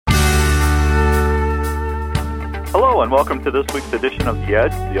Hello, and welcome to this week's edition of The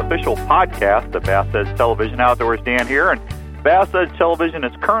Edge, the official podcast of Bass Edge Television. Outdoors Dan here, and Bass Edge Television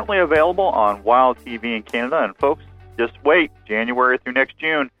is currently available on Wild TV in Canada. And folks, just wait, January through next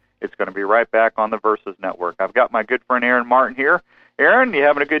June, it's going to be right back on the Versus Network. I've got my good friend Aaron Martin here. Aaron, you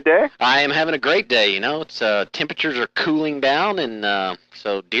having a good day? I am having a great day. You know, it's temperatures are cooling down, and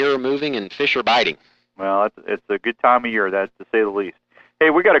so deer are moving and fish are biting. Well, it's a good time of year, that's to say the least. Hey,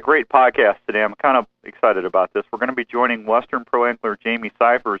 we got a great podcast today. I'm kind of excited about this. We're going to be joining Western Pro Angler Jamie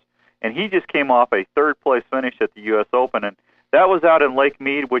Cyphers, and he just came off a third-place finish at the U.S. Open, and that was out in Lake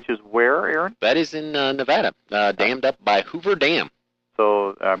Mead, which is where, Aaron? That is in Nevada, dammed up by Hoover Dam.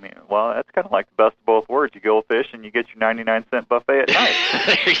 So, I mean, well, that's kind of like the best of both worlds. You go fish, and you get your 99-cent buffet at night.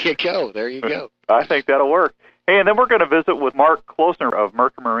 There you go. I think that'll work. Hey, and then we're going to visit with Mark Klosner of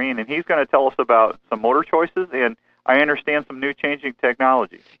Mercury Marine, and he's going to tell us about some motor choices and I understand some new changing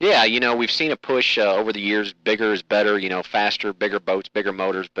technology. Yeah, you know, we've seen a push over the years, bigger is better, you know, faster, bigger boats, bigger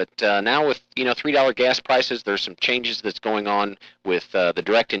motors. But now with, you know, $3 gas prices, there's some changes that's going on with the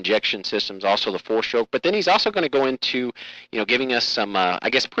direct injection systems, also the four-stroke. But then he's also going to go into, you know, giving us some, I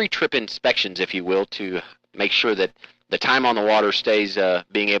guess, pre-trip inspections, if you will, to make sure that the time on the water stays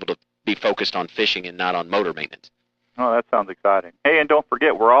being able to be focused on fishing and not on motor maintenance. Oh, that sounds exciting. Hey, and don't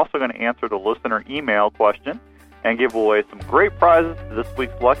forget, we're also going to answer the listener email question and give away some great prizes to this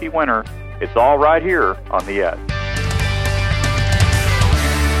week's lucky winner. It's all right here on The Edge.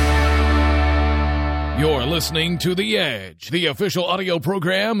 You're listening to The Edge, the official audio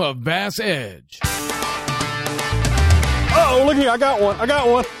program of Bass Edge. Oh, look here, I got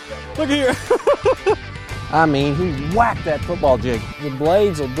one. Look here. I mean, he whacked that football jig. The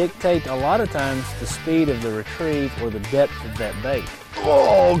blades will dictate a lot of times the speed of the retrieve or the depth of that bait.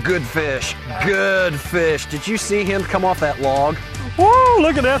 Oh, good fish. Good fish. Did you see him come off that log? Whoa,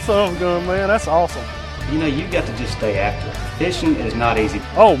 look at that son of a gun, man. That's awesome. You know, you got to just stay after it. Fishing is not easy.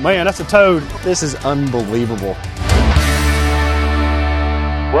 Oh, man, that's a toad. This is unbelievable.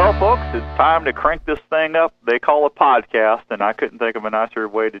 Well, folks, it's time to crank this thing up. They call it podcast, and I couldn't think of a nicer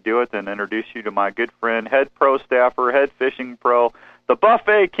way to do it than introduce you to my good friend, head pro staffer, head fishing pro, the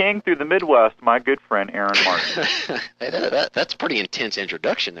buffet king through the Midwest, my good friend, Aaron Martin. Hey, that's a pretty intense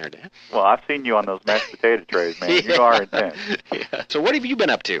introduction there, Dan. Well, I've seen you on those mashed potato trays, man. Yeah. You are intense. Yeah. So what have you been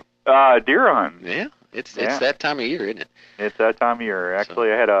up to? Deer hunting. Yeah, it's that time of year, isn't it? It's that time of year.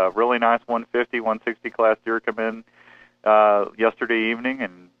 Actually, I had a really nice 150, 160 class deer come in yesterday evening,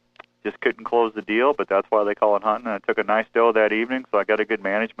 and just couldn't close the deal, but that's why they call it hunting. And I took a nice doe that evening, so I got a good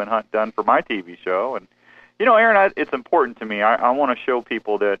management hunt done for my TV show. And, you know, Aaron, it's important to me. I want to show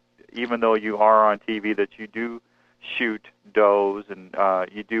people that even though you are on TV, that you do shoot does and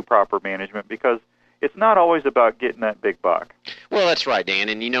you do proper management, because it's not always about getting that big buck. Well, that's right, Dan.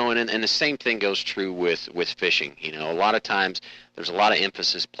 And, you know, and the same thing goes true with fishing. You know, a lot of times there's a lot of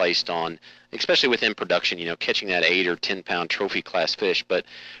emphasis placed on, especially within production, you know, catching that 8 or 10 pound trophy class fish. But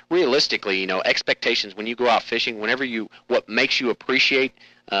realistically, you know, expectations when you go out fishing, what makes you appreciate,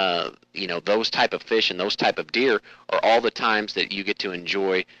 you know, those type of fish and those type of deer are all the times that you get to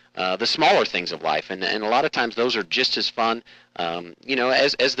enjoy the smaller things of life. And a lot of times those are just as fun, you know,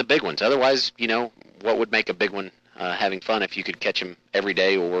 as the big ones. Otherwise, you know, what would make a big one having fun if you could catch them every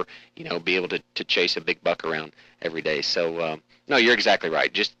day, or, you know, be able to chase a big buck around every day. So, no, you're exactly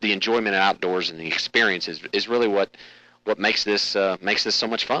right. Just the enjoyment of outdoors and the experience is really what makes this so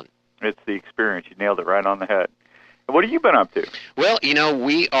much fun. It's the experience. You nailed it right on the head. What have you been up to? Well, you know,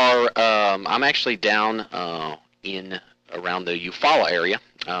 we are, I'm actually down in around the Eufaula area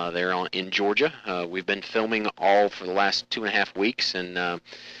there in Georgia. We've been filming all for the last 2.5 weeks, and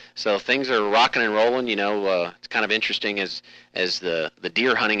so things are rocking and rolling. You know, it's kind of interesting as the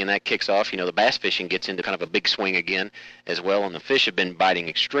deer hunting and that kicks off. You know, the bass fishing gets into kind of a big swing again as well, and the fish have been biting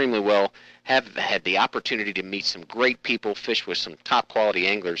extremely well. Have had the opportunity to meet some great people, fish with some top quality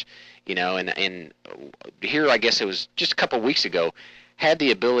anglers. You know, and here, I guess it was just a couple of weeks ago, had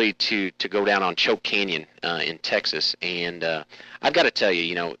the ability to go down on Choke Canyon in Texas, and I've got to tell you,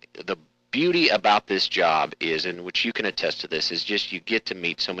 you know, the beauty about this job is, and which you can attest to this, is just you get to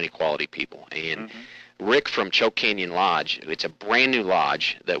meet so many quality people. And Rick from Choke Canyon Lodge, it's a brand new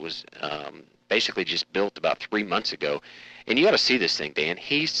lodge that was basically just built about 3 months ago. And you got to see this thing, Dan.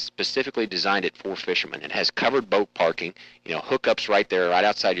 He specifically designed it for fishermen. It has covered boat parking, you know, hookups right there, right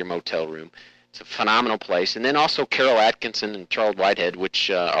outside your motel room. It's a phenomenal place. And then also Carol Atkinson and Charles Whitehead, which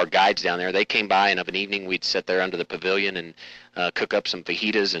are guides down there. They came by, and of an evening we'd sit there under the pavilion and cook up some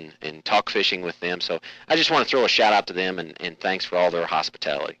fajitas and talk fishing with them. So I just want to throw a shout out to them and thanks for all their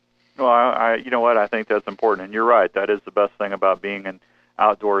hospitality. Well, you know what? I think that's important, and you're right. That is the best thing about being an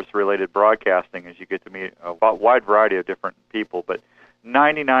outdoors-related broadcasting is you get to meet a wide variety of different people, but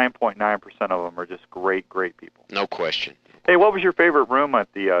 99.9% of them are just great people. No question. Hey, what was your favorite room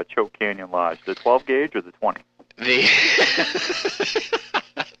at the Choke Canyon Lodge, the 12 gauge or the 20?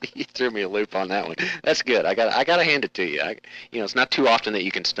 You threw me a loop on that one. That's good. I got to hand it to you. It's not too often that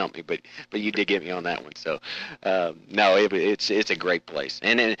you can stump me, but you did get me on that one. So, no, it's a great place.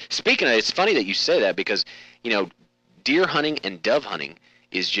 And speaking of, it's funny that you say that because, deer hunting and dove hunting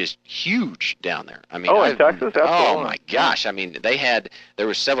is just huge down there. I mean, in Texas, absolutely. Oh my gosh! I mean, there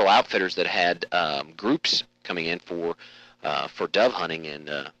were several outfitters that had groups coming in for dove hunting, and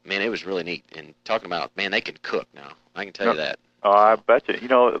man, it was really neat. And talking about, man, they can cook now. I can tell you that. Oh, I bet you.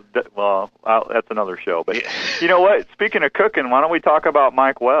 That's another show. But you know what? Speaking of cooking, why don't we talk about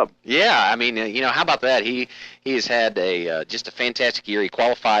Mike Webb? Yeah, I mean, how about that? He has had just a fantastic year. He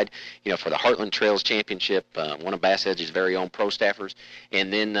qualified, for the Heartland Trails Championship, one of Bass Edge's very own pro staffers,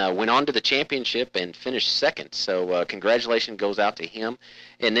 and then went on to the championship and finished second. So congratulations goes out to him.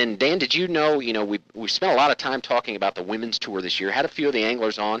 And then, Dan, did you know, we spent a lot of time talking about the women's tour this year, had a few of the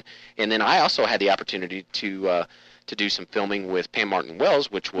anglers on, and then I also had the opportunity to do some filming with Pam Martin Wells,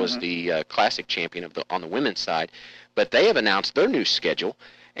 which was the classic champion on the women's side. But they have announced their new schedule,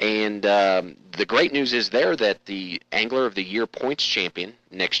 and the great news is there that the Angler of the Year points champion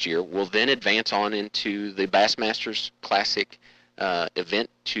next year will then advance on into the Bassmasters Classic event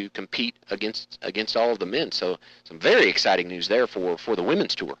to compete against all of the men. So some very exciting news there for the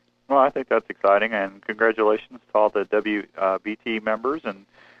women's tour. Well, I think that's exciting, and congratulations to all the WBT members, and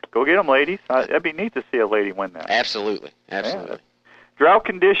go get them, ladies. It'd be neat to see a lady win that. Absolutely. Yeah. Drought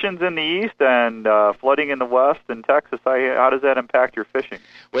conditions in the east and flooding in the west in Texas, how does that impact your fishing?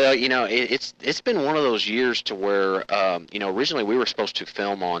 Well, it's been one of those years to where, originally we were supposed to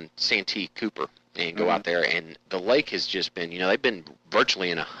film on Santee Cooper and go out there, and the lake has just been, they've been virtually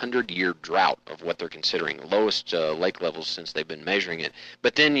in a 100-year drought of what they're considering lowest lake levels since they've been measuring it.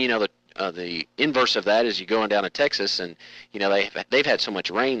 But then, the inverse of that is you go on down to Texas, and they've had so much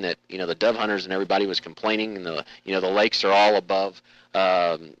rain that the dove hunters and everybody was complaining, and the lakes are all above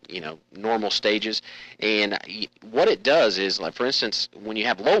normal stages. And what it does is, like for instance, when you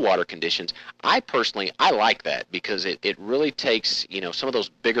have low water conditions, I like that because it really takes some of those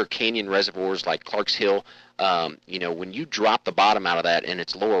bigger canyon reservoirs like Clark's Hill. When you drop the bottom out of that and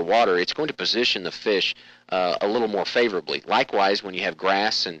it's lower water, it's going to position the fish a little more favorably. Likewise, when you have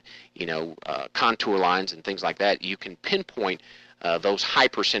grass and contour lines and things like that, you can pinpoint those high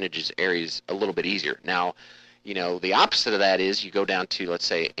percentages areas a little bit easier. Now, the opposite of that is you go down to, let's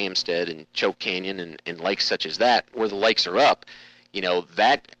say, Amstead and Choke Canyon and lakes such as that, where the lakes are up,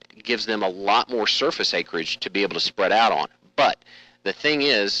 that gives them a lot more surface acreage to be able to spread out on. But the thing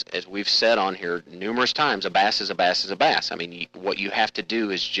is, as we've said on here numerous times, a bass is a bass is a bass. I mean, what you have to do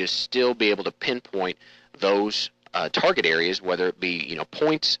is just still be able to pinpoint those target areas, whether it be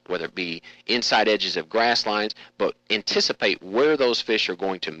points, whether it be inside edges of grass lines, but anticipate where those fish are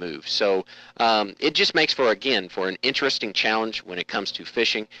going to move. So it just makes for an interesting challenge when it comes to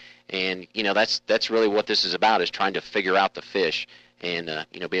fishing, and that's really what this is about, is trying to figure out the fish and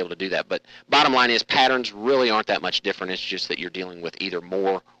be able to do that. But bottom line is, patterns really aren't that much different. It's just that you're dealing with either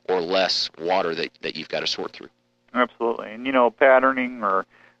more or less water that you've got to sort through. Absolutely, and patterning or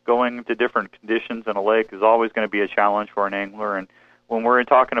going to different conditions in a lake is always going to be a challenge for an angler. And when we're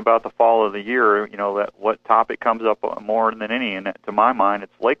talking about the fall of the year, that what topic comes up more than any, and to my mind,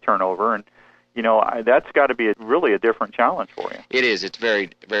 it's lake turnover. And that's got to be really a different challenge for you. It is. It's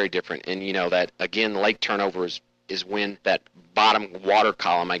very, very different. And that again, lake turnover is when that bottom water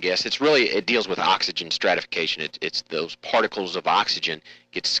column, I guess, it deals with oxygen stratification. It's those particles of oxygen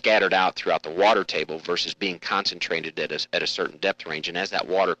get scattered out throughout the water table versus being concentrated at a certain depth range. And as that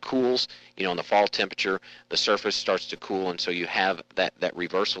water cools, in the fall temperature, the surface starts to cool, and so you have that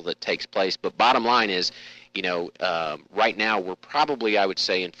reversal that takes place. But bottom line is, right now we're probably, I would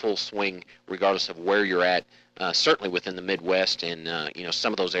say, in full swing regardless of where you're at. Certainly within the Midwest, and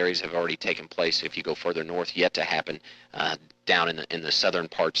some of those areas have already taken place. If you go further north, yet to happen down in the southern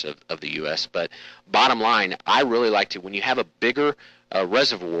parts of the U.S. But bottom line, I really like to, when you have a bigger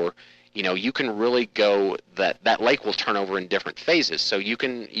reservoir, you can really go, that lake will turn over in different phases. So you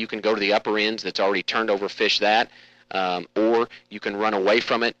can go to the upper ends that's already turned over, fish that, or you can run away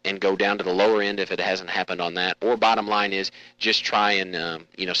from it and go down to the lower end if it hasn't happened on that. Or bottom line is just try and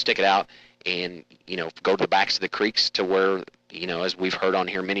stick it out and go to the backs of the creeks to where, as we've heard on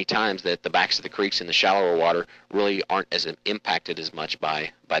here many times, that the backs of the creeks in the shallower water really aren't as impacted as much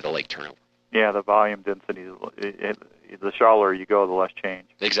by the lake turnover. Yeah, the volume density, the shallower you go, the less change.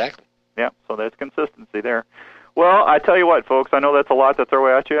 Exactly. Yeah, so there's consistency there. Well, I tell you what, folks, I know that's a lot to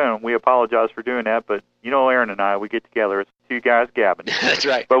throw at you, and we apologize for doing that, but you know Aaron and I, we get together as two guys gabbing. That's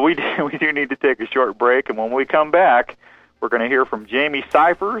right. But we do need to take a short break, and when we come back, we're going to hear from Jamie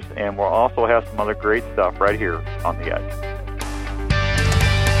Cyphers, and we'll also have some other great stuff right here on The Edge.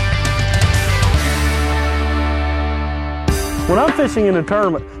 When I'm fishing in a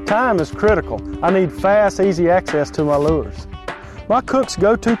tournament, time is critical. I need fast, easy access to my lures. My Cook's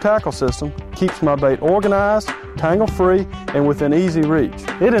go-to tackle system keeps my bait organized, tangle-free, and within easy reach.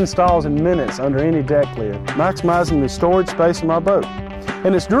 It installs in minutes under any deck lid, maximizing the storage space in my boat.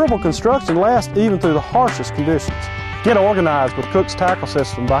 And its durable construction lasts even through the harshest conditions. Get organized with Cook's tackle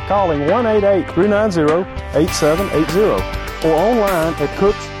system by calling 1-888-390-8780 or online at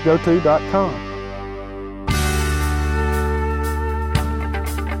cooksgoto.com.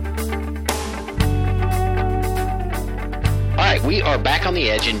 We are back on The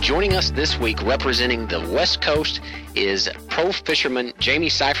Edge, and joining us this week representing the West Coast is pro fisherman Jamie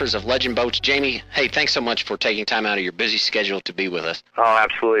Cyphers of Legend Boats. Jamie, hey, thanks so much for taking time out of your busy schedule to be with us. Oh,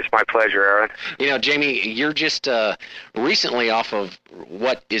 absolutely. It's my pleasure, Aaron. You know, Jamie, you're just recently off of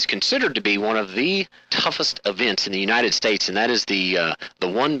what is considered to be one of the toughest events in the United States, and that is the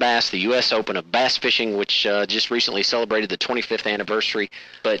One Bass, the U.S. Open of Bass Fishing, which just recently celebrated the 25th anniversary.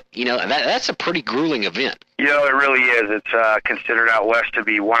 But, you know, that's a pretty grueling event. You know, it really is. It's considered out west to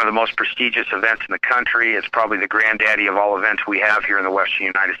be one of the most prestigious events in the country. It's probably the granddaddy of all events we have here in the western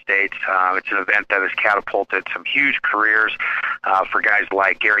United States. It's an event that has catapulted some huge careers for guys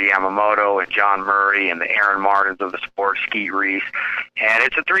like Gary Yamamoto and John Murray and the Aaron Martins of the sport, Skeet Reese. And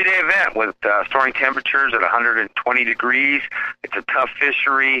it's a 3-day event with soaring temperatures at 120 degrees. It's a tough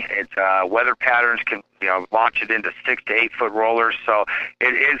fishery. It's weather patterns can launch it into 6 to 8 foot rollers. So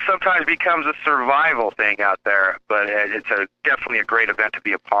it sometimes becomes a survival thing out there, but it's definitely a great event to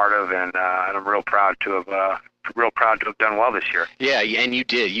be a part of, and I'm real proud to have done well this year. Yeah, and you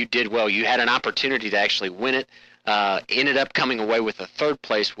did well. You had an opportunity to actually win it. Ended up coming away with a third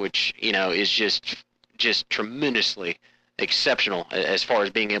place, which is just tremendously exceptional as far as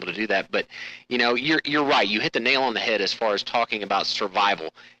being able to do that. But you're right. You hit the nail on the head as far as talking about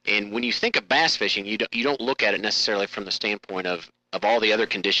survival. And when you think of bass fishing, you don't look at it necessarily from the standpoint of all the other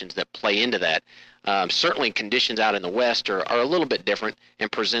conditions that play into that. Certainly conditions out in the West are a little bit different and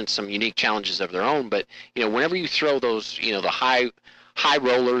present some unique challenges of their own. But whenever you throw those the high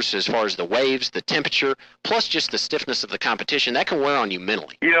rollers as far as the waves, the temperature, plus just the stiffness of the competition, that can wear on you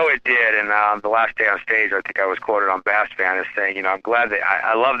mentally. It did, and the last day on stage, I think I was quoted on Bass Fan as saying, I'm glad that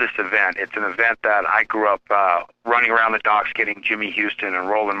I love this event. It's an event that I grew up running around the docks getting Jimmy Houston and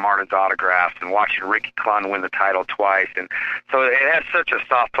Roland Martin's autographs and watching Ricky Clunn win the title twice, and so it has such a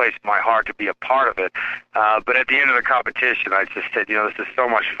soft place in my heart to be a part of it. But at the end of the competition, I just said, this is so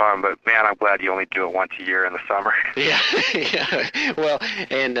much fun, but man, I'm glad you only do it once a year in the summer. Yeah. Well,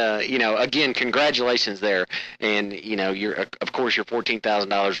 and again, congratulations there. And you're of course you're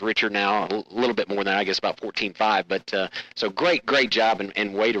 $14,000 richer now, a little bit more than that, I guess about $14,500. But so great job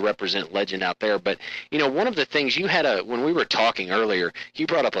and way to represent Legend out there. But one of the things you had when we were talking earlier, you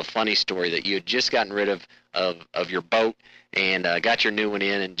brought up a funny story that you had just gotten rid of your boat and got your new one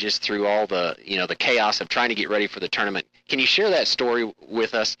in, and just through all the the chaos of trying to get ready for the tournament. Can you share that story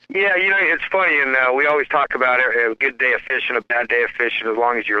with us? Yeah, it's funny, and we always talk about a good day of fishing, a bad day of fishing, as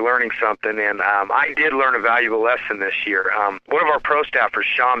long as you're learning something. And I did learn a valuable lesson this year. One of our pro staffers,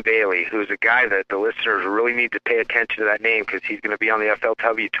 Sean Bailey, who's a guy that the listeners really need to pay attention to that name because he's going to be on the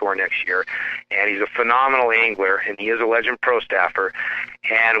FLW tour next year, and he's a phenomenal angler, and he is a Legend pro staffer.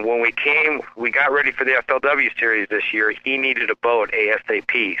 And when we got ready for the FLW series this year, he needed a boat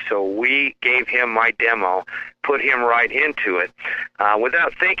ASAP. So we gave him my demo, put him right into it.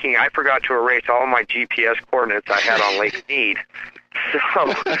 Without thinking, I forgot to erase all of my GPS coordinates I had on Lake Mead.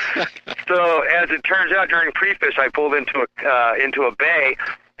 So as it turns out, during pre-fish, I pulled into a bay,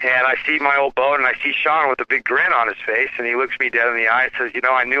 and I see my old boat, and I see Sean with a big grin on his face, and he looks me dead in the eye and says,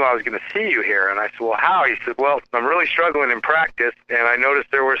 I knew I was going to see you here. And I said, well, how? He said, well, I'm really struggling in practice, and I noticed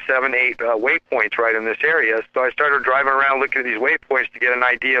there were 7, 8 waypoints right in this area. So I started driving around looking at these waypoints to get an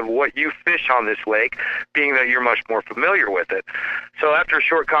idea of what you fish on this lake, being that you're much more familiar with it. So after a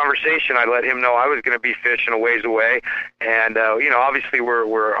short conversation, I let him know I was going to be fishing a ways away. And, obviously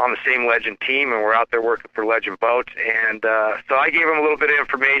we're on the same Legend team, and we're out there working for Legend Boats. And so I gave him a little bit of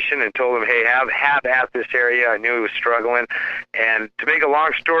information information and told him, hey, have at this area. I knew he was struggling. And to make a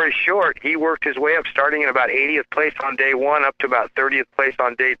long story short, he worked his way up, starting in about 80th place on day one, up to about 30th place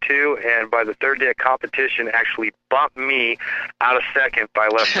on day two, and by the third day of competition, actually bumped me out of second by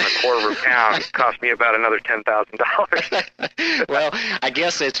less than a quarter of a pound. It cost me about another $10,000. Well, I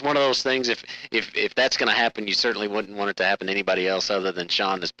guess it's one of those things. If that's going to happen, you certainly wouldn't want it to happen to anybody else other than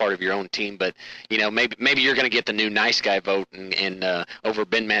Sean as part of your own team. But maybe you're going to get the new nice guy vote and over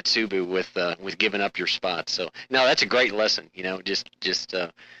Ben Matsubu with giving up your spot. So no, that's a great lesson. Just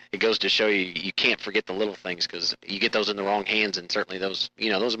it goes to show you can't forget the little things, because you get those in the wrong hands, and certainly those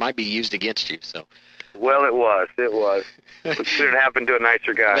might be used against you. So. Well, it was. It shouldn't happen to a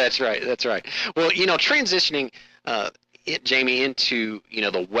nicer guy. That's right. Well, transitioning, Jamie, into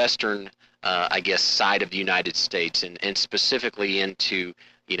the western, I guess, side of the United States, and specifically into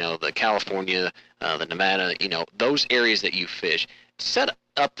the California, the Nevada, those areas that you fish. Set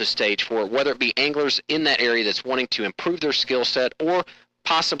up the stage for whether it be anglers in that area that's wanting to improve their skill set, or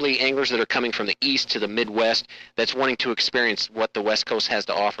possibly anglers that are coming from the east to the Midwest that's wanting to experience what the West Coast has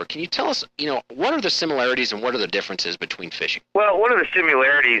to offer. Can you tell us, what are the similarities and what are the differences between fishing? Well, one of the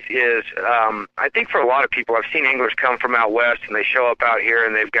similarities is, I think for a lot of people, I've seen anglers come from out west and they show up out here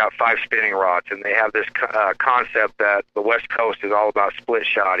and they've got 5 spinning rods, and they have this concept that the West Coast is all about split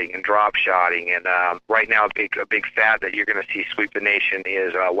shotting and drop shotting. And right now, a big fad that you're going to see sweep the nation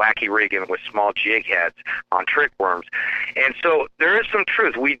is wacky rigging with small jig heads on trick worms. And so there is some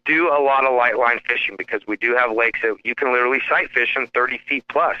truth. We do a lot of light line fishing because we do have lakes that you can literally sight fish in 30 feet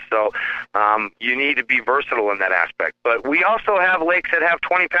plus. So you need to be versatile in that aspect. But we also have lakes that have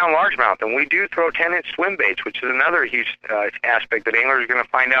 20-pound largemouth, and we do throw 10-inch swim baits, which is another huge aspect that anglers are going to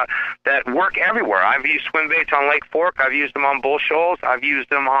find out that work everywhere. I've used swim baits on Lake Fork. I've used them on Bull Shoals. I've used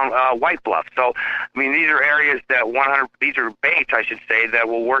them on White Bluff. So, I mean, these are areas that these are baits, I should say, that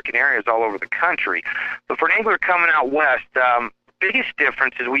will work in areas all over the country. But for an angler coming out west, biggest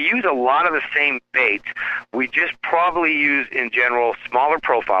difference is we use a lot of the same baits. We just probably use, in general, smaller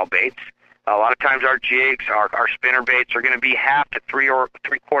profile baits. A lot of times our jigs, our spinner baits are going to be half to 3 or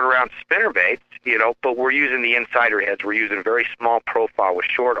 3/4 ounce spinner baits, but we're using the insider heads. We're using very small profile with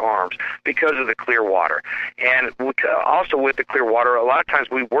short arms because of the clear water. And also with the clear water, a lot of times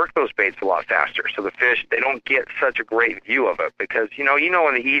we work those baits a lot faster. So the fish, they don't get such a great view of it because, in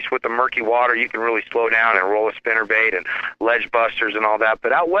the east with the murky water, you can really slow down and roll a spinner bait and ledge busters and all that.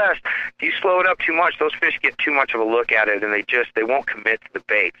 But out west, if you slow it up too much, those fish get too much of a look at it and they won't commit to the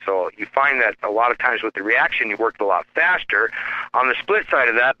bait. So you find that a lot of times with the reaction, you work a lot faster. On the split side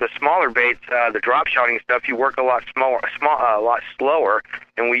of that, the smaller baits, the drop shotting stuff, you work a lot slower,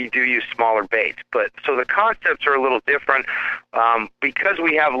 and we do use smaller baits. But so the concepts are a little different because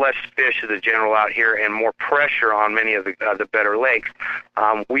we have less fish as a general out here and more pressure on many of the better lakes.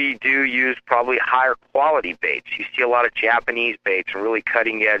 We do use probably higher quality baits. You see a lot of Japanese baits and really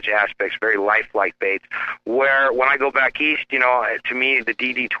cutting edge aspects, very lifelike baits. Where when I go back east, to me the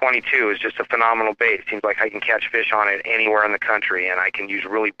DD22 is just a phenomenal bait. It seems like I can catch fish on it anywhere in the country, and I can use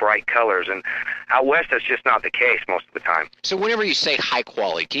really bright colors. And out west, that's just not the case most of the time. So whenever you say high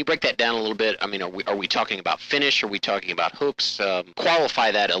quality, can you break that down a little bit? I mean, are we talking about finish? Are we talking about hooks?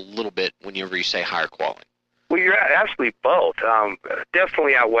 Qualify that a little bit whenever you say higher quality. Well, you're absolutely both.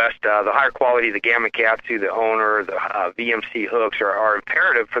 Definitely out west, the higher quality, the Gamakatsu, the Owner, the VMC hooks are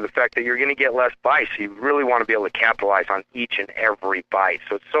imperative for the fact that you're going to get less bites. So you really want to be able to capitalize on each and every bite.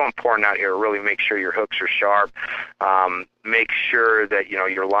 So it's so important out here to really make sure your hooks are sharp. Make sure that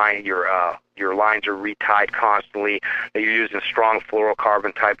your lines are retied constantly, that you're using strong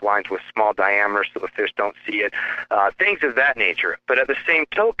fluorocarbon type lines with small diameters so the fish don't see it, things of that nature. But at the same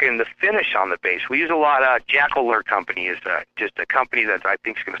token, the finish on the base, we use a lot. Jackal Lure Company is just a company that I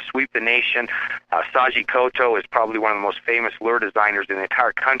think is going to sweep the nation. Saji Koto is probably one of the most famous lure designers in the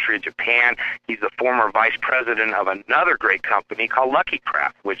entire country of Japan. He's the former vice president of another great company called Lucky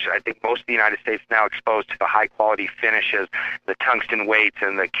Craft, which I think most of the United States now exposed to the high quality finishes, the tungsten weights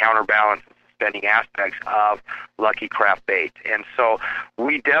and the counterbalance and suspending aspects of Lucky Craft baits. And so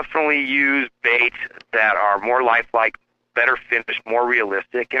we definitely use baits that are more lifelike, better finished, more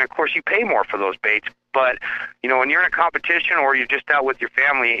realistic, and of course you pay more for those baits. But, when you're in a competition or you're just out with your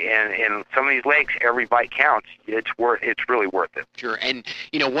family and in some of these lakes, every bite counts. It's really worth it. Sure. And,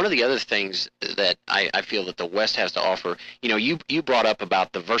 one of the other things that I feel that the West has to offer, you brought up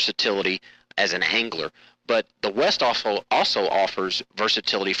about the versatility as an angler. But the West also offers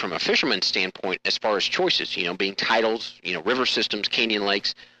versatility from a fisherman's standpoint as far as choices, being titles, river systems, canyon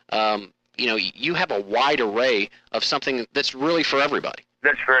lakes. You have a wide array of something that's really for everybody.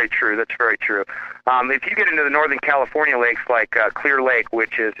 That's very true. That's very true. If you get into the Northern California lakes like Clear Lake,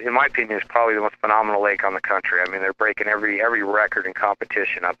 which is, in my opinion, is probably the most phenomenal lake on the country. I mean, they're breaking every record in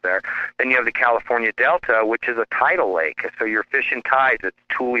competition up there. Then you have the California Delta, which is a tidal lake. So you're fishing tides. It's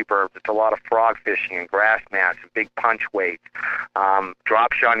tule burbs. It's a lot of frog fishing and grass mats and big punch weights.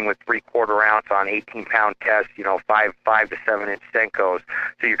 Drop shotting with 3/4 ounce on 18-pound tests, 5 to 7 inch Senkos.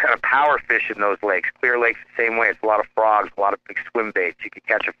 So you're kind of power fishing those lakes. Clear Lake's the same way. It's a lot of frogs, a lot of big swim baits. You could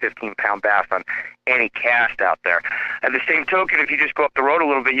catch a 15-pound bass on any cast out there. At the same token, if you just go up the road a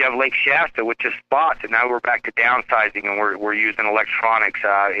little bit, you have Lake Shasta, which is spots, and now we're back to downsizing, and we're using electronics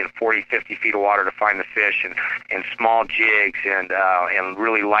in 40, 50 feet of water to find the fish, and small jigs, and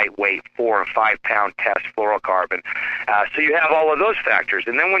really lightweight 4 and 5 pound test fluorocarbon. So you have all of those factors.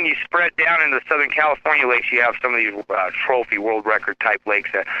 And then when you spread down into the Southern California lakes, you have some of these trophy world record type lakes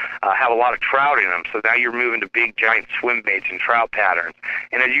that have a lot of trout in them. So now you're moving to big giant swim baits and trout patterns.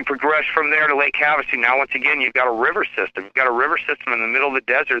 And as you progress from there to Lake Havasu, now once again you've got a river system. You've got a river system in the middle of the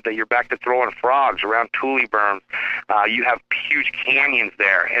desert that you're back to throwing frogs around tule berms. You have huge canyons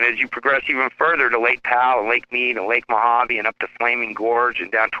there. And as you progress even further to Lake Powell and Lake Mead and Lake Mojave and up to Flaming Gorge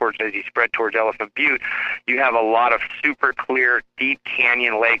and down towards, as you spread towards Elephant Butte, you have a lot of super clear, deep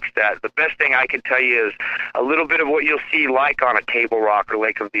canyon lakes that the best thing I can tell you is a little bit of what you'll see like on a Table Rock or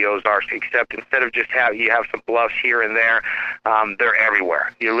Lake of the Ozarks, except instead of just you have some bluffs here and there, they're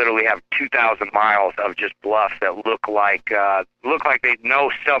everywhere. You literally have 2,000 miles of just bluffs that look like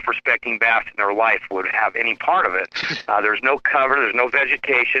no self-respecting bass in their life would have any part of it. There's no cover, there's no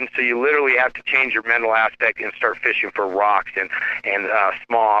vegetation, so you literally have to change your mental aspect and start fishing for rocks and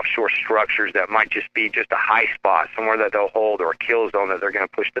small offshore structures that might just be just a high spot, somewhere that they'll hold, or a kill zone that they're going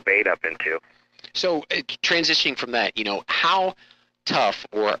to push the bait up into. So transitioning from that, how tough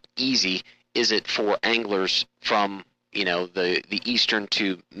or easy is it for anglers from the eastern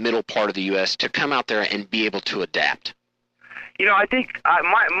to middle part of the U.S. to come out there and be able to adapt? I think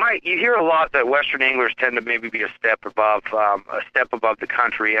you hear a lot that Western anglers tend to maybe be a step above the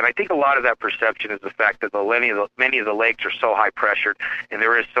country, and I think a lot of that perception is the fact that many of the lakes are so high pressured, and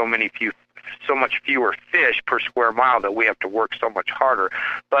there is so much fewer fish per square mile that we have to work so much harder.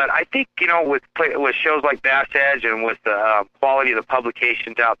 But I think, with shows like Bass Edge and with the quality of the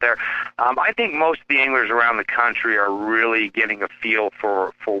publications out there, I think most of the anglers around the country are really getting a feel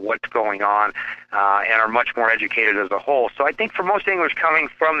for what's going on and are much more educated as a whole. So I think for most anglers coming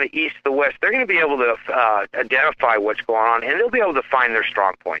from the east to the west, they're going to be able to identify what's going on, and they'll be able to find their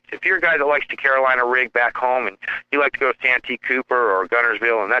strong points. If you're a guy that likes to Carolina rig back home and you like to go to Santee Cooper or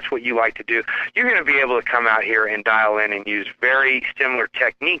Guntersville, and that's what you like to do, you're going to be able to come out here and dial in and use very similar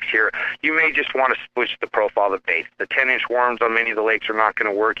techniques here. You may just want to switch the profile of the baits. The 10-inch worms on many of the lakes are not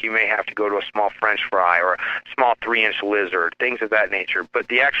going to work. You may have to go to a small French fry or a small 3-inch lizard, things of that nature. But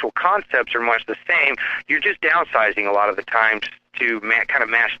the actual concepts are much the same. You're just downsizing a lot of the times to kind of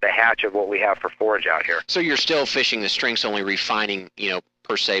match the hatch of what we have for forage out here. So you're still fishing the strengths, only refining,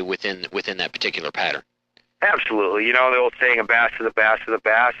 per se within that particular pattern. Absolutely. The old saying, a bass is a bass is a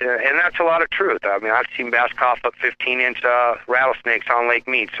bass, and that's a lot of truth. I mean, I've seen bass cough up 15-inch rattlesnakes on Lake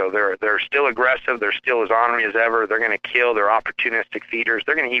Mead, so they're still aggressive. They're still as ornery as ever. They're going to kill. They're opportunistic feeders.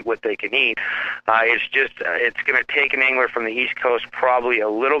 They're going to eat what they can eat. It's going to take an angler from the East Coast probably a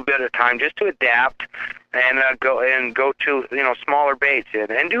little bit of time just to adapt and go to smaller baits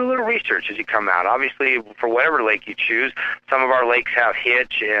and do a little research as you come out. Obviously, for whatever lake you choose, some of our lakes have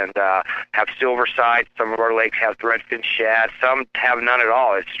hitch and have silver sides. Some of our lakes have threadfin shad. Some have none at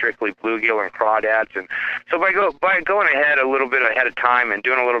all. It's strictly bluegill and crawdads. And so by going ahead a little bit ahead of time and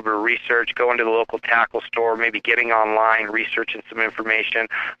doing a little bit of research, going to the local tackle store, maybe getting online, researching some information,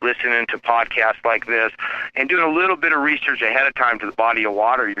 listening to podcasts like this, and doing a little bit of research ahead of time to the body of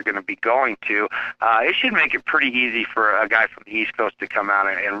water you're going to be going to, it should make it pretty easy for a guy from the East Coast to come out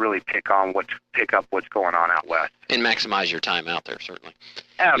and really pick up what's going on out west. And maximize your time out there, certainly.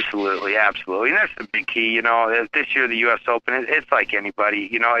 Absolutely. And that's the big key. This year the U.S. Open, it's like anybody.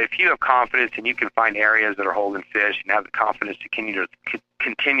 If you have confidence and you can find areas that are holding fish and have the confidence to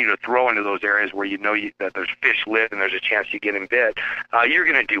continue to throw into those areas where that there's fish lit and there's a chance you get them bit, you're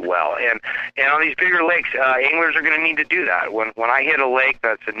going to do well. And on these bigger lakes, anglers are going to need to do that. When I hit a lake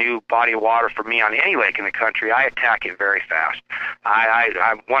that's a new body of water for me on any lake in the country, I attack it very fast.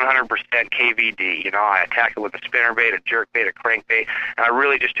 I'm 100% KVD. I attack it with a spinnerbait, a jerkbait, a crankbait, and I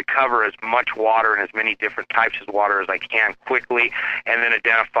really just to cover as much water and as many different types of water as I can quickly, and then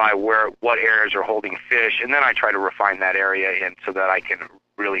identify what areas are holding fish, and then I try to refine that area in so that I can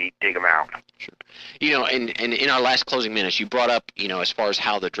really dig them out. Sure. You know, and in our last closing minutes, you brought up, you know, as far as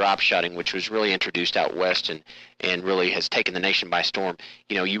how the drop shotting, which was really introduced out west and really has taken the nation by storm,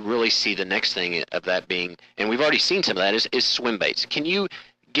 you know, you really see the next thing of that being, and we've already seen some of that, is swim baits. Can you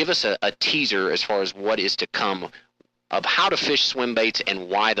give us a teaser as far as what is to come of how to fish swim baits and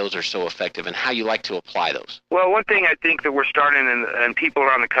why those are so effective and how you like to apply those? Well, one thing I think that we're starting, and people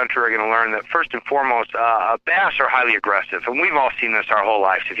around the country are going to learn, that first and foremost, bass are highly aggressive, and we've all seen this our whole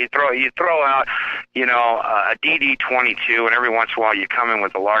lives. If you throw out, you know, a DD22, and every once in a while you come in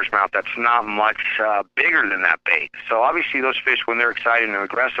with a largemouth that's not much bigger than that bait. So obviously those fish, when they're excited and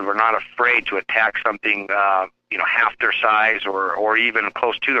aggressive, are not afraid to attack something you know, half their size or even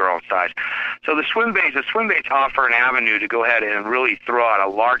close to their own size. So the swim baits offer an avenue to go ahead and really throw out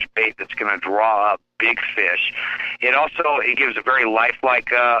a large bait that's going to draw up big fish. It gives a very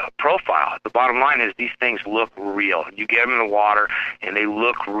lifelike profile. The bottom line is these things look real. You get them in the water and they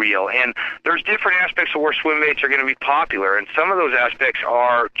look real. And there's different aspects of where swim baits are going to be popular, and some of those aspects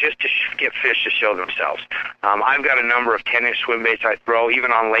are just to get fish to show themselves. I've got a number of 10-inch swim baits I throw,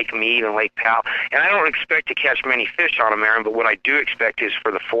 even on Lake Mead and Lake Powell, and I don't expect to catch many fish on them, Aaron, but what I do expect is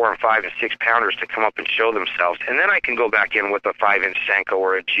for the 4 and 5 and 6 pounders to come up and show themselves, and then I can go back in with a 5-inch Senko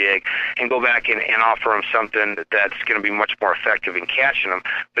or a jig and go back and offer them something that's going to be much more effective in catching them,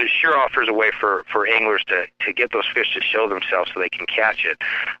 but it sure offers a way for anglers to get those fish to show themselves so they can catch it.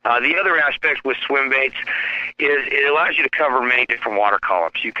 The other aspect with swim baits is it allows you to cover many different water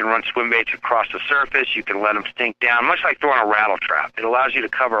columns. You can run swim baits across the surface, you can let them sink down, much like throwing a rattle trap. It allows you to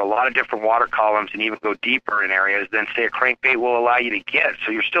cover a lot of different water columns and even go deeper in areas than, say, a crankbait will allow you to get.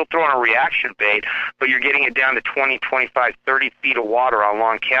 So you're still throwing a reaction bait, but you're getting it down to 20, 25, 30 feet of water on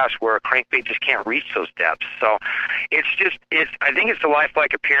long casts where a crankbait just can't reach those depths. So I think it's the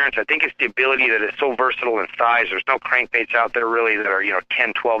lifelike appearance. I think it's the ability that it's so versatile in size. There's no crankbaits out there really that are,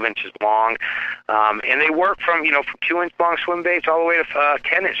 10, 12 inches long. And they work from 2-inch long swim baits all the way to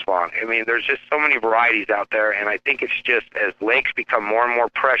 10-inch long. I mean, there's just so many varieties out there, and I think it's just as lakes become more and more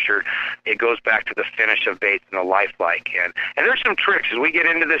pressured, it goes back to the finish of baits and the lifelike. And there's some tricks as we get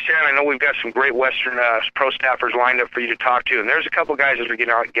into this, Aaron. I know we've got some great Western pro staffers lined up for you to talk to, and there's a couple guys that are going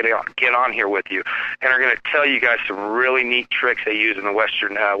to get on here with you and are going to tell you guys some really neat tricks they use in the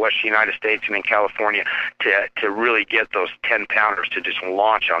Western United States and in California to really get those 10-pounders to just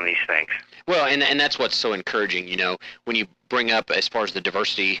launch on these things. Well, and that's what's so encouraging, when you bring up as far as the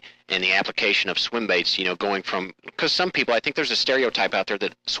diversity and the application of swim baits, going from, because some people, I think there's a stereotype out there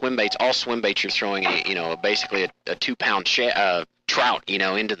that all swim baits you're throwing, basically a 2-pound trout,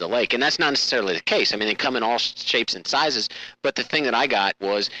 into the lake. And that's not necessarily the case. I mean, they come in all shapes and sizes, but the thing that I got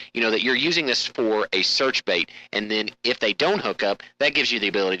was, that you're using this for a search bait, and then if they don't hook up, that gives you the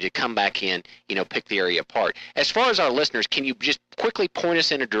ability to come back in, pick the area apart. As far as our listeners, can you just quickly point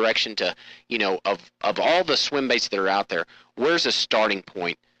us in a direction to, of all the swim baits that are out there, where's a starting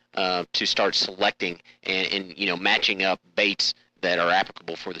point to start selecting and matching up baits that are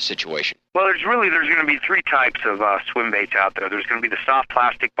applicable for the situation? Well, there's going to be 3 types of swim baits out there. There's going to be the soft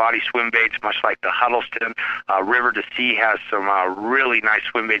plastic body swim baits, much like the Huddleston. River to Sea has some really nice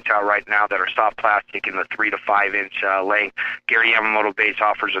swim baits out right now that are soft plastic in the 3 to 5 inch length. Gary Yamamoto Baits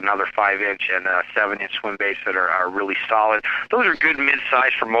offers another 5-inch and 7-inch swim baits that are really solid. Those are good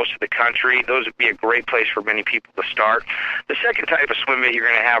mid-size for most of the country. Those would be a great place for many people to start. The second type of swim bait you're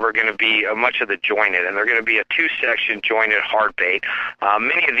going to have are going to be much of the jointed, and they're going to be a 2-section jointed hard bait.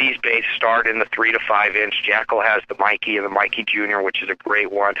 Many of these baits start in the 3 to 5 inch. Jackal has the Mikey and the Mikey Junior, which is a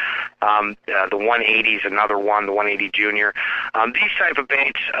great one. The 180 is another one, the 180 Junior. These type of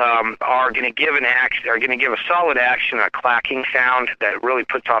baits are going to give a solid action, a clacking sound that really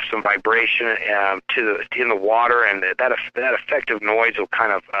puts off some vibration in the water, and that effective noise will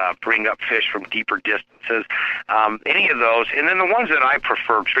kind of bring up fish from deeper distances. Any of those, and then the ones that I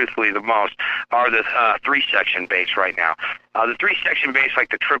prefer, truthfully, the most are the 3-section baits right now. The 3-section baits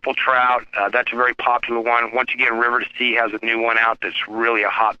like the triple trout, that's a very popular one. Once again, River to Sea has a new one out that's really a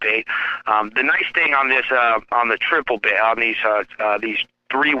hot bait. The nice thing on this, on the triple bait, on these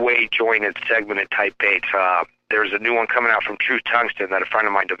 3-way jointed segmented type baits, there's a new one coming out from True Tungsten that a friend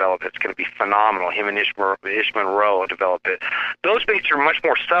of mine developed. It's going to be phenomenal. Him and Ish Monroe developed it. Those baits are much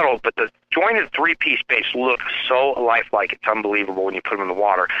more subtle, but the jointed 3-piece baits look so lifelike. It's unbelievable when you put them in the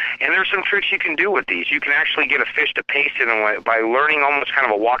water. And there's some tricks you can do with these. You can actually get a fish to pace in them by learning almost kind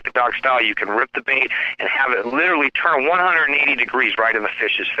of a walk-the-dog style. You can rip the bait and have it literally turn 180 degrees right in the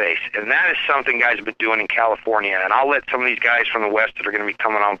fish's face. And that is something guys have been doing in California. And I'll let some of these guys from the West that are going to be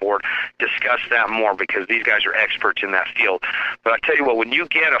coming on board discuss that more, because these guys are experts in that field. But I tell you what, when you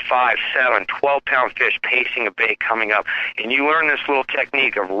get a 5, 7, 12-pound fish pacing a bait coming up, and you learn this little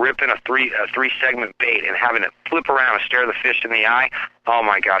technique of ripping a three-segment bait and having it flip around and stare the fish in the eye, oh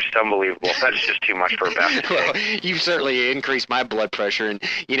my gosh, it's unbelievable. That's just too much for a bass to take. Well, you've certainly increased my blood pressure, and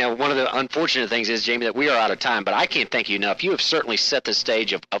one of the unfortunate things is, Jamie, that we are out of time, but I can't thank you enough. You have certainly set the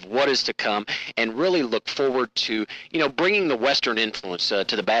stage of what is to come, and really look forward to bringing the Western influence to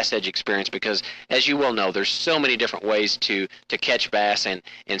the Bass Edge experience, because as you well know, there's so many different ways to catch bass, and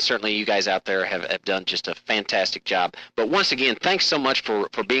certainly you guys out there have done just a fantastic job. But once again, thanks so much for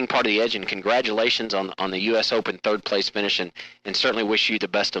being part of the Edge, and congratulations on the U.S. Open third place finish, and certainly wish you the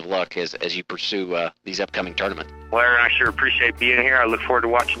best of luck as you pursue these upcoming tournaments. Well, Aaron, I sure appreciate being here. I look forward to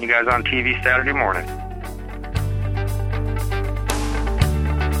watching you guys on TV Saturday morning.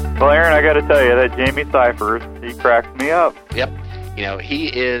 Well, Aaron, I got to tell you, that Jamie Cyphers, he cracks me up. Yep. He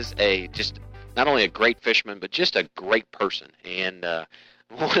is just not only a great fisherman, but just a great person. And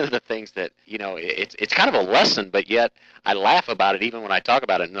one of the things that, it's kind of a lesson, but yet I laugh about it even when I talk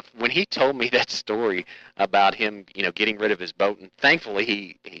about it. And when he told me that story about him, getting rid of his boat, and thankfully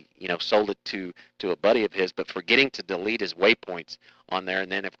he sold it to a buddy of his, but forgetting to delete his waypoints on there.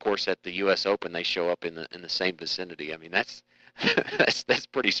 And then, of course, at the U.S. Open, they show up in the same vicinity. I mean, that's that's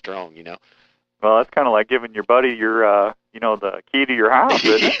pretty strong, Well, that's kind of like giving your buddy your, the key to your house,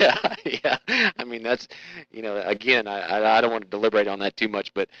 isn't it? Yeah. I mean, that's, again, I don't want to deliberate on that too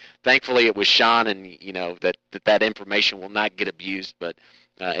much, but thankfully it was Sean, and, that information will not get abused. But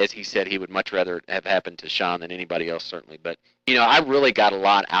as he said, he would much rather it have happened to Sean than anybody else, certainly. But, I really got a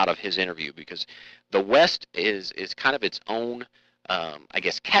lot out of his interview, because the West is kind of its own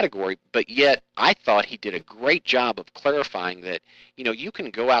category, but yet I thought he did a great job of clarifying that, you can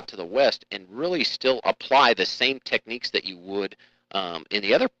go out to the West and really still apply the same techniques that you would in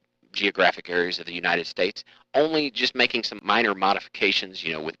the other geographic areas of the United States, only just making some minor modifications,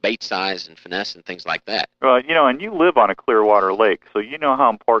 with bait size and finesse and things like that. Well, and you live on a clear water lake, so you know how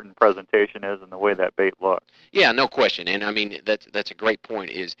important presentation is and the way that bait looks. Yeah, no question. And I mean, that's a great point,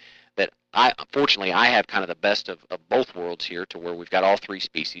 is that fortunately I have kind of the best of both worlds here, to where we've got all three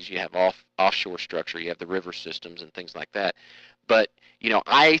species. You have offshore structure, you have the river systems and things like that. But,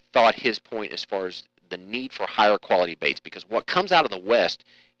 I thought his point as far as the need for higher quality baits, because what comes out of the West,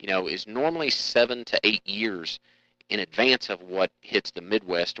 is normally 7 to 8 years in advance of what hits the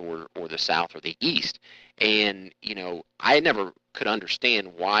Midwest or the South or the East. And, I never could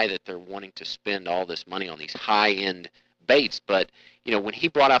understand why that they're wanting to spend all this money on these high-end baits. But, when he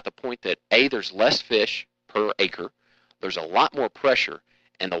brought out the point that, A, there's less fish per acre, there's a lot more pressure,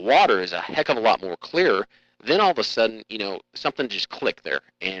 and the water is a heck of a lot more clear, then all of a sudden, something just clicked there.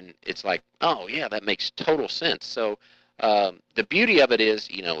 And it's like, oh, yeah, that makes total sense. So the beauty of it is,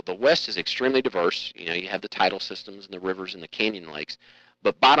 the West is extremely diverse. You have the tidal systems and the rivers and the canyon lakes.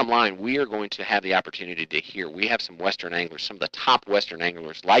 But bottom line, we are going to have the opportunity to hear. We have some Western anglers, some of the top Western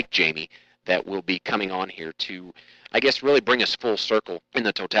anglers like Jamie, that will be coming on here to, really bring us full circle in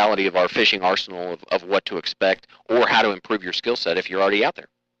the totality of our fishing arsenal of what to expect, or how to improve your skill set if you're already out there.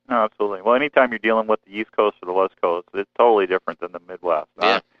 No, absolutely. Well, anytime you're dealing with the East Coast or the West Coast, it's totally different than the Midwest.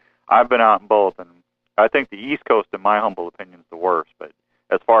 Yeah. I've been out in both, and I think the East Coast, in my humble opinion, is the worst. But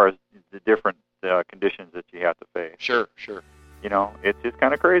as far as the different conditions that you have to face. Sure. It's just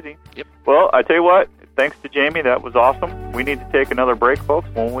kind of crazy. Yep. Well, I tell you what, thanks to Jamie, that was awesome. We need to take another break, folks.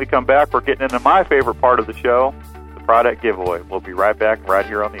 When we come back, we're getting into my favorite part of the show, the product giveaway. We'll be right back right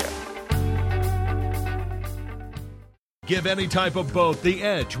here on the Edge. Give any type of boat the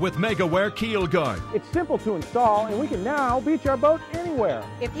edge with MegaWare Keel Guard. It's simple to install, and we can now beach our boat anywhere.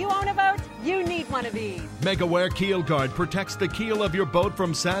 If you own a boat, you need one of these. MegaWare Keel Guard protects the keel of your boat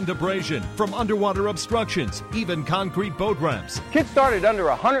from sand abrasion, from underwater obstructions, even concrete boat ramps. Kits start at under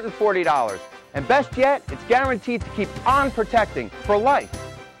 $140. And best yet, it's guaranteed to keep on protecting for life.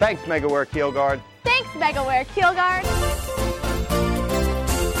 Thanks, MegaWare Keel Guard. Thanks, MegaWare Keel Guard.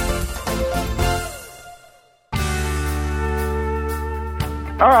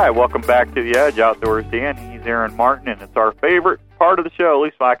 All right, welcome back to the Edge. Outdoors Dan, he's Aaron Martin, and it's our favorite part of the show, at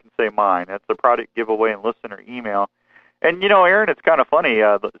least I can say mine. That's the product giveaway and listener email. And, Aaron, it's kind of funny.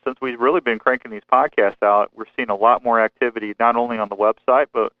 Since we've really been cranking these podcasts out, we're seeing a lot more activity, not only on the website,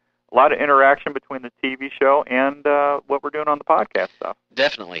 but a lot of interaction between the TV show and what we're doing on the podcast stuff.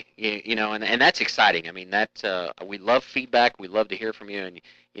 Definitely, and that's exciting. I mean, we love feedback. We love to hear from you,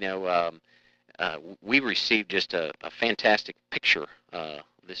 and we received just a fantastic picture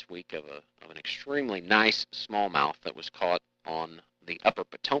this week of an extremely nice smallmouth that was caught on the Upper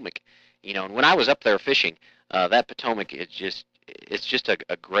Potomac. And when I was up there fishing, that Potomac it's just a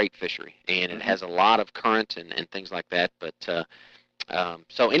great fishery, and it has a lot of current and things like that. But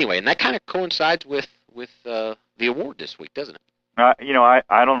so anyway, and that kind of coincides with the award this week, doesn't it?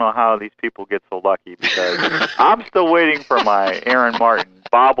 I don't know how these people get so lucky, because I'm still waiting for my Aaron Martin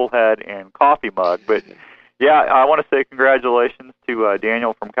bobblehead and coffee mug. But yeah, I want to say congratulations to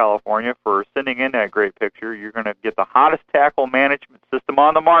Daniel from California for sending in that great picture. You're going to get the hottest tackle management system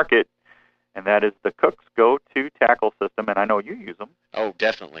on the market, and that is the Cook's Go-To tackle system, and I know you use them. Oh,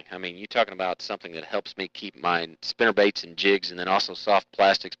 definitely. I mean, you're talking about something that helps me keep my spinnerbaits and jigs, and then also soft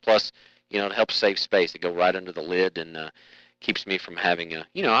plastics. Plus, it helps save space. They go right under the lid, and keeps me from having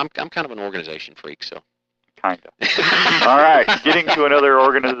I'm kind of an organization freak, so. Kind of. All right, getting to another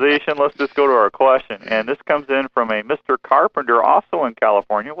organization, let's just go to our question. And this comes in from a Mr. Carpenter, also in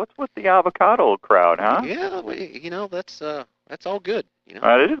California. What's with the avocado crowd, huh? Yeah, that's all good.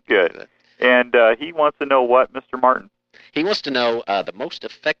 It is good. And he wants to know what, Mr. Martin? He wants to know the most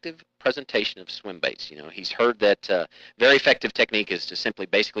effective presentation of swim baits. He's heard that very effective technique is to simply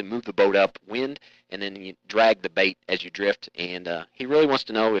basically move the boat upwind and then you drag the bait as you drift. And he really wants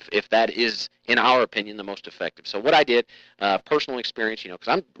to know if that is, in our opinion, the most effective. So what I did, personal experience, because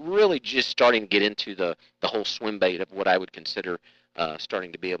I'm really just starting to get into the whole swim bait of what I would consider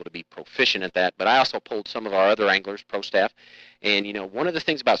starting to be able to be proficient at that. But I also pulled some of our other anglers, pro staff, and one of the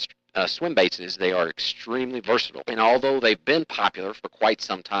things about swim baits is they are extremely versatile. And although they've been popular for quite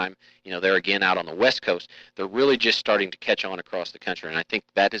some time, they're again out on the West Coast, they're really just starting to catch on across the country. And I think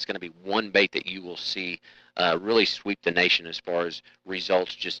that is going to be one bait that you will see really sweep the nation as far as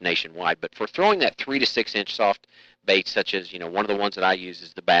results just nationwide. But for throwing that 3 to 6 inch soft bait, such as one of the ones that I use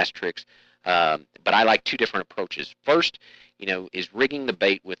is the Bass Tricks, but I like two different approaches. First, is rigging the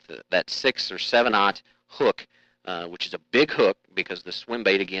bait with that 6 or 7/0 hook, which is a big hook, because the swim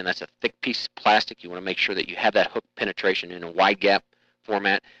bait, again, that's a thick piece of plastic. You want to make sure that you have that hook penetration in a wide gap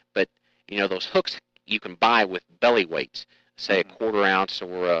format. But those hooks you can buy with belly weights, say a 1/4 ounce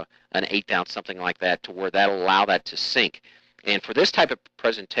or an 1/8 ounce, something like that, to where that'll allow that to sink. And for this type of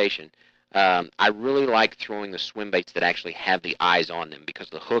presentation, I really like throwing the swim baits that actually have the eyes on them, because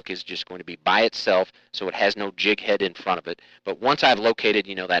the hook is just going to be by itself, so it has no jig head in front of it. But once I've located,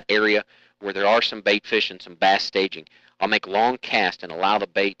 that area where there are some bait fish and some bass staging, I'll make long cast and allow the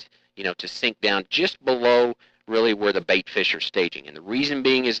bait, to sink down just below really where the bait fish are staging. And the reason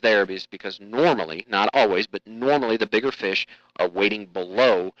being is because normally, not always, but normally the bigger fish are waiting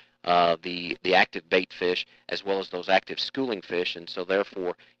below the active bait fish, as well as those active schooling fish, and so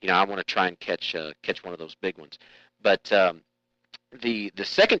therefore, I want to try and catch one of those big ones. But the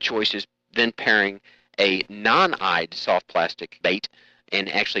second choice is then pairing a non-eyed soft plastic bait and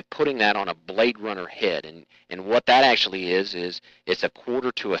actually putting that on a Blade Runner head. And what that actually is it's a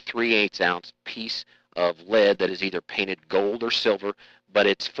 1/4 to a 3/8 ounce piece of lead that is either painted gold or silver, but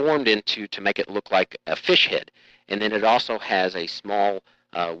it's formed to make it look like a fish head. And then it also has a small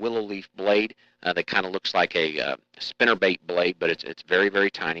willow leaf blade that kind of looks like a spinnerbait blade, but it's very, very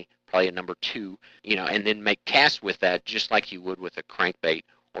tiny, probably a number 2, and then make casts with that just like you would with a crankbait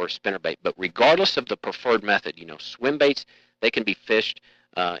or a spinnerbait. But regardless of the preferred method, swim baits, they can be fished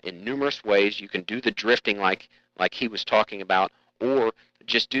in numerous ways. You can do the drifting like he was talking about, or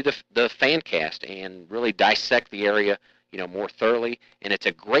just do the fan cast and really dissect the area more thoroughly. And it's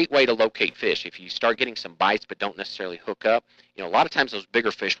a great way to locate fish. If you start getting some bites but don't necessarily hook up, a lot of times those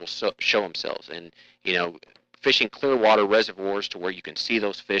bigger fish will show themselves. And, fishing clear water reservoirs to where you can see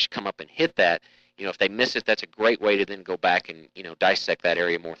those fish come up and hit that, if they miss it, that's a great way to then go back and, dissect that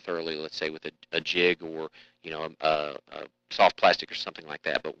area more thoroughly, let's say with a jig or, a soft plastic or something like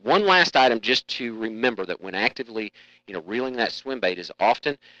that. But one last item just to remember, that when actively, reeling that swim bait, is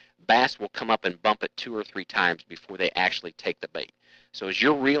often bass will come up and bump it 2 or 3 times before they actually take the bait. So as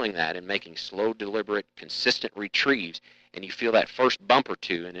you're reeling that and making slow, deliberate, consistent retrieves, and you feel that first bump or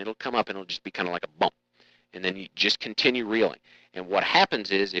two, and it'll come up and it'll just be kind of like a bump. And then you just continue reeling. And what happens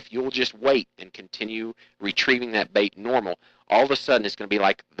is, if you'll just wait and continue retrieving that bait normal, all of a sudden it's going to be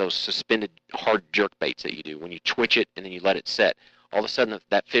like those suspended hard jerk baits that you do. When you twitch it and then you let it set, all of a sudden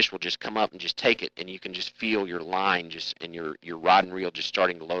that fish will just come up and just take it, and you can just feel your line and your rod and reel just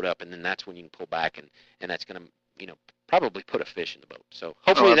starting to load up, and then that's when you can pull back, and that's going to probably put a fish in the boat. So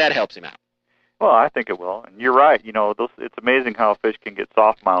hopefully that helps him out. Well, I think it will. And you're right. It's amazing how fish can get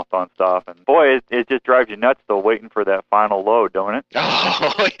soft-mouthed on stuff. And, boy, it just drives you nuts, though, waiting for that final load, don't it?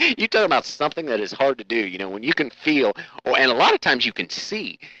 Oh, you're talking about something that is hard to do, when you can feel, and a lot of times you can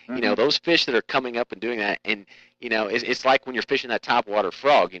see, those fish that are coming up and doing that. And, it's like when you're fishing that topwater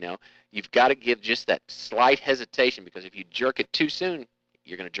frog, you've got to give just that slight hesitation, because if you jerk it too soon,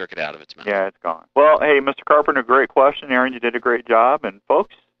 you're going to jerk it out of its mouth. Yeah, it's gone. Well, hey, Mr. Carpenter, great question. Aaron, you did a great job. And,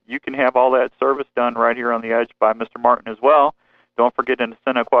 folks, you can have all that service done right here on the Edge by Mr. Martin as well. Don't forget to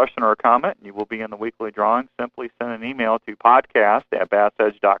send a question or a comment, and you will be in the weekly drawing. Simply send an email to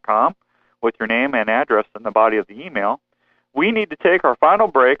podcast@bassedge.com with your name and address in the body of the email. We need to take our final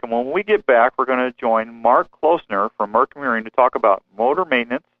break, and when we get back, we're going to join Mark Klosner from Mercury Marine to talk about motor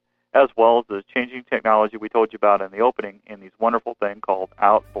maintenance as well as the changing technology we told you about in the opening in these wonderful thing called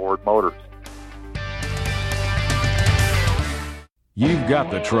outboard motors. You've got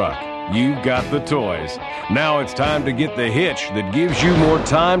the truck. You've got the toys. Now it's time to get the hitch that gives you more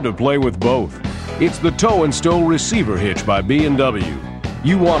time to play with both. It's the Tow and Stow Receiver Hitch by B&W.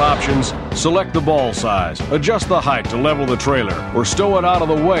 You want options? Select the ball size, adjust the height to level the trailer, or stow it out of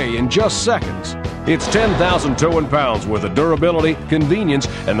the way in just seconds. It's 10,000 towing pounds worth of durability, convenience,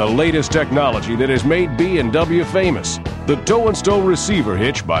 and the latest technology that has made B&W famous. The Tow and Stow Receiver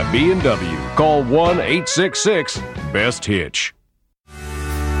Hitch by B&W. Call 1-866-BEST-HITCH.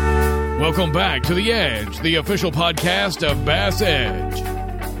 Welcome back to The Edge, the official podcast of Bass Edge.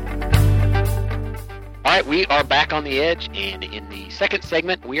 All right, we are back on The Edge, and in the second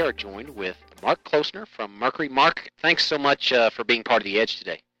segment, we are joined with Mark Klosner from Mercury. Mark, thanks so much for being part of The Edge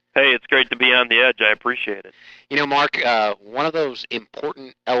today. Hey, it's great to be on The Edge. I appreciate it. You know, Mark, one of those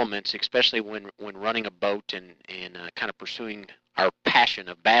important elements, especially when running a boat and kind of pursuing our passion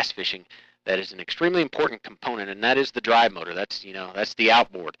of bass fishing, that is an extremely important component, and that is the drive motor. That's the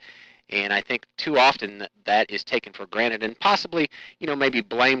outboard. And I think too often that is taken for granted and possibly, maybe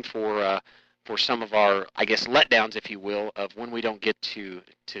blamed for some of our, I guess, letdowns, if you will, of when we don't get to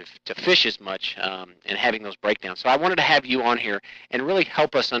fish as much and having those breakdowns. So I wanted to have you on here and really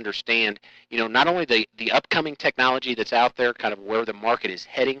help us understand, not only the upcoming technology that's out there, kind of where the market is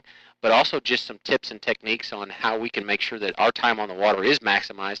heading, but also just some tips and techniques on how we can make sure that our time on the water is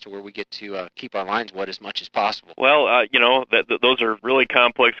maximized to where we get to keep our lines wet as much as possible. Well, those are really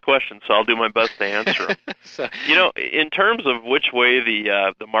complex questions, so I'll do my best to answer them. So, in terms of which way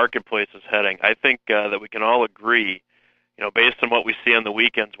the marketplace is heading, I think that we can all agree, based on what we see on the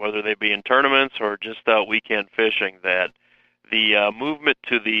weekends, whether they be in tournaments or just out weekend fishing, that the movement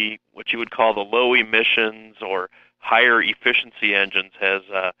to what you would call the low emissions or higher efficiency engines has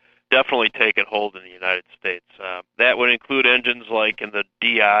definitely taken hold in the United States. That would include engines like in the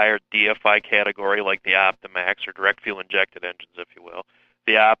DI or DFI category, like the Optimax or direct fuel injected engines, if you will.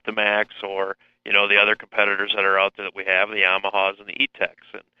 The Optimax or, the other competitors that are out there that we have, the Yamahas and the E-Techs.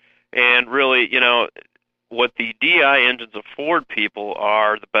 And really, what the DI engines afford people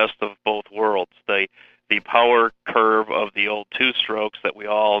are the best of both worlds. The power curve of the old two-strokes that we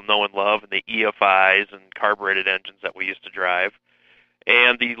all know and love, and the EFIs and carbureted engines that we used to drive,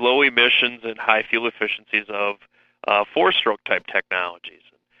 and the low emissions and high fuel efficiencies of four-stroke type technologies.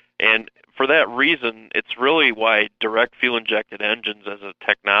 And for that reason, it's really why direct fuel injected engines as a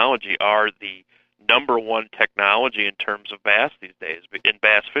technology are the number one technology in terms of bass these days, in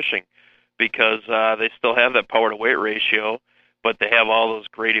bass fishing, because they still have that power to weight ratio, but they have all those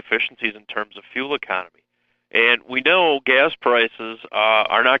great efficiencies in terms of fuel economy. And we know gas prices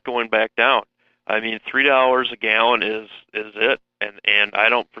are not going back down. I mean, $3 a gallon is it, and I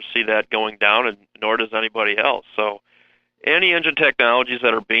don't foresee that going down, and nor does anybody else. So any engine technologies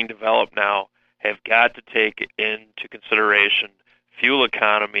that are being developed now have got to take into consideration fuel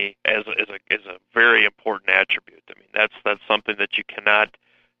economy as a very important attribute. I mean, that's something that you cannot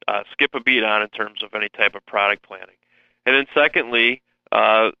skip a beat on in terms of any type of product planning. And then secondly,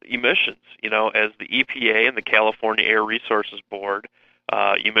 emissions. As the EPA and the California Air Resources Board,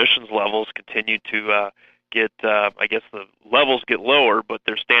 emissions levels continue to get, I guess the levels get lower, but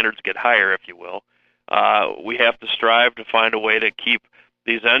their standards get higher, if you will. We have to strive to find a way to keep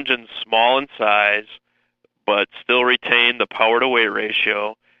these engines small in size, but still retain the power-to-weight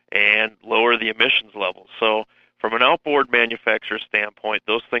ratio and lower the emissions levels. So from an outboard manufacturer standpoint,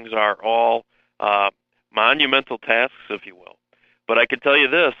 those things are all monumental tasks, if you will. But I can tell you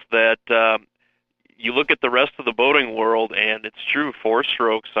this, that you look at the rest of the boating world, and it's true,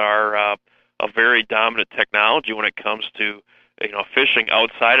 four-strokes are a very dominant technology when it comes to fishing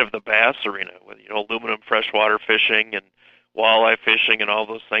outside of the bass arena, with aluminum freshwater fishing and walleye fishing and all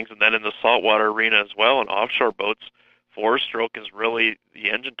those things, and then in the saltwater arena as well, and offshore boats, four-stroke is really the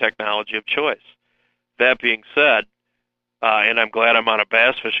engine technology of choice. That being said, and I'm glad I'm on a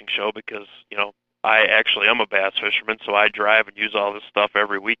bass fishing show because, I actually am a bass fisherman, so I drive and use all this stuff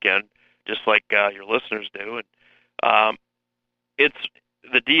every weekend, just like your listeners do. And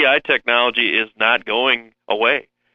the DI technology is not going away.